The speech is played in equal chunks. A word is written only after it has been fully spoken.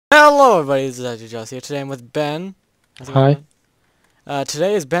Hello everybody, this is IJOJaws here. Today I'm with Ben. How's it Hi. going, Ben?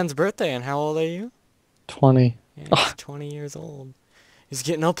 Today is Ben's birthday, and how old are you? 20. Yeah, he's 20 years old. He's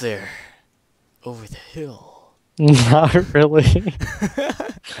getting up there. Over the hill. Not really.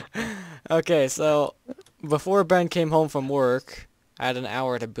 Okay, so before Ben came home from work, I had an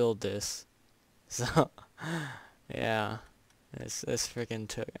hour to build this. So, yeah. This freaking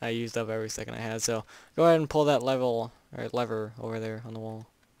took... I used up every second I had, so go ahead and pull that lever over there on the wall.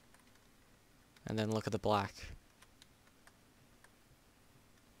 And then look at the black.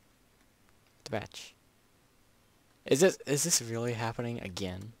 The batch. Is this really happening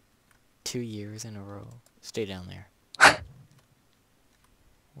again? 2 years in a row. Stay down there.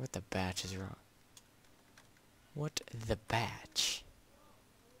 What the batch is wrong? What the batch?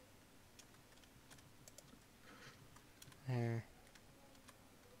 There.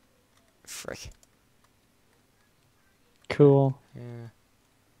 Frick. Cool. Yeah.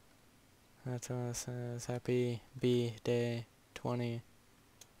 That's what it says. Happy B-Day 20.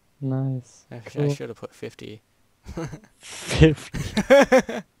 Nice. I Cool. should have put 50.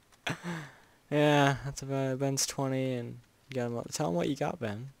 50. Yeah, that's about it. Ben's 20 and you got him up. Tell him what you got,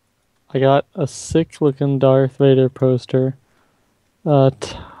 Ben. I got a sick looking Darth Vader poster, a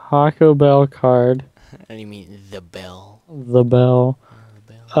Taco Bell card, And you mean the bell. the bell.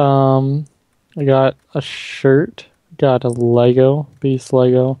 The bell. I got a shirt, got a Lego, Beast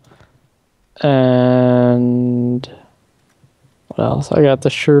Lego, and what else? I got the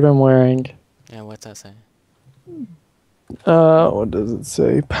shirt I'm wearing. Yeah, what's that say? What does it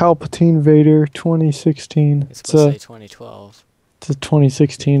say? Palpatine Vader 2016. It's supposed to say 2012. It's a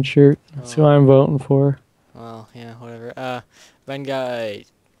 2016 shirt. That's who I'm voting for. Well, yeah, whatever. Ben got a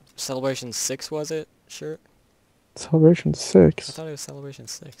Celebration 6, was it? Shirt? Celebration I 6. thought it was Celebration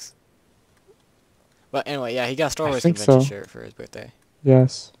 6. But anyway, yeah, he got a Star I Wars think Convention so. shirt for his birthday.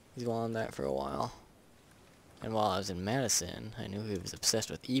 Yes. He's wanted that for a while. And while I was in Madison, I knew he was obsessed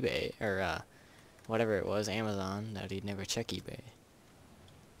with eBay, or whatever it was, Amazon, that he'd never check eBay.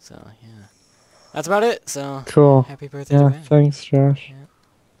 So, yeah. That's about it, so Cool. happy birthday to Yeah, Ben. thanks, Josh. Yeah.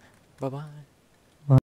 Bye-bye.